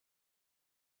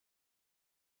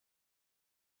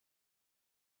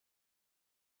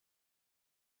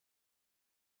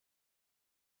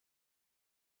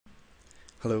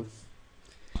Hello.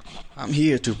 I'm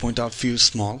here to point out few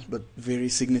small but very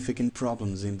significant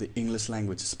problems in the English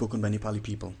language spoken by Nepali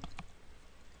people.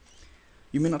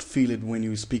 You may not feel it when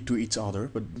you speak to each other,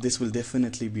 but this will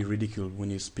definitely be ridiculed when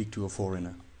you speak to a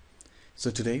foreigner. So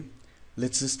today,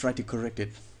 let's just try to correct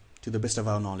it to the best of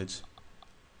our knowledge.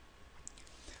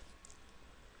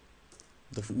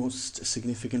 The most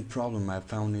significant problem I've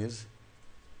found is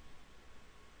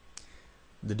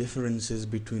the differences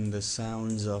between the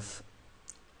sounds of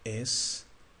S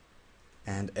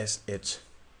and SH.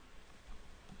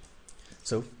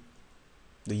 So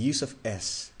the use of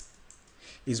S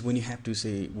is when you have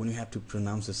to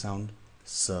pronounce the sound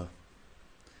sir,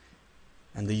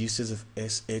 and the uses of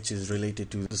SH is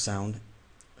related to the sound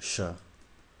sh.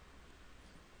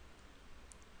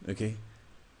 Okay,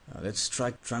 let's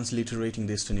try transliterating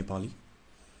this to Nepali.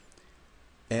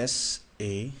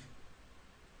 SA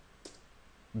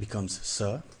becomes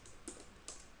sir,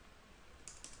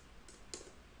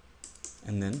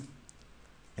 and then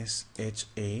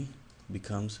SHA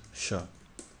becomes sh.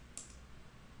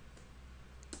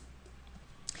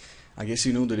 I guess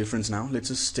you know the difference now. Let's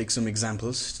just take some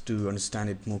examples to understand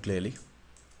it more clearly.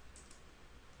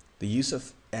 The use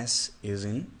of S is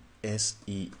in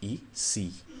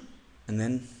SEEC, and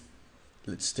then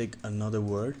let's take another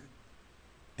word,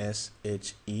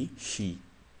 SHE, she.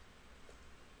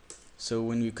 So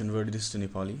when we convert this to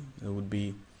Nepali, it would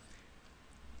be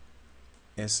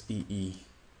SEEC,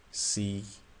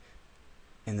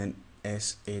 and then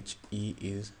SHE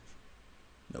is,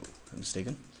 no, I'm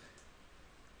mistaken,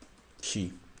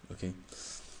 she. Okay,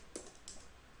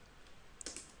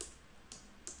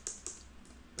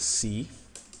 C,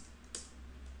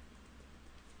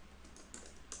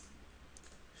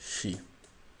 she.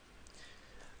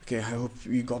 Okay, I hope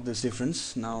you got this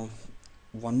difference. Now,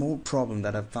 one more problem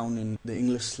that I've found in the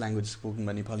English language spoken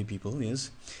by Nepali people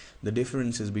is the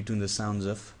differences between the sounds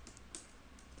of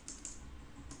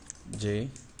J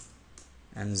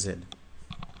and Z.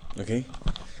 Okay,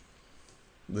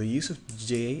 the use of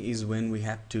J is when we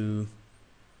have to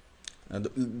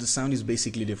the sound is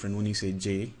basically different. When you say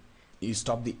J, you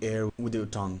stop the air with your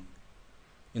tongue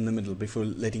in the middle before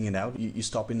letting it out. You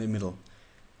stop in the middle,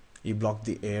 you block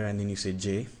the air, and then you say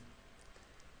J.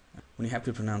 When you have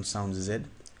to pronounce sound Z,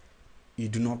 you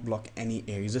do not block any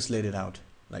air, you just let it out,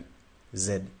 like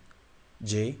Z,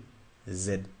 J,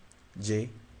 Z, J,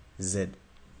 Z.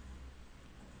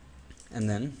 And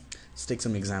then let's take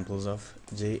some examples of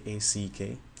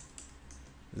JACK,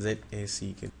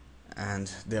 ZACK,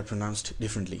 and they are pronounced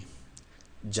differently.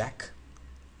 Jack,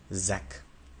 Zack,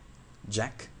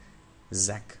 Jack,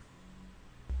 Zack.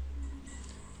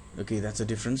 Okay, that's a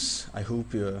difference. I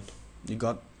hope you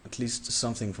got at least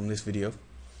something from this video.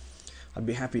 I'd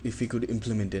be happy if we could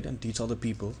implement it and teach other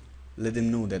people, let them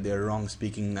know that they are wrong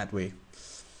speaking that way.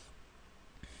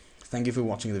 Thank you for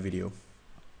watching the video.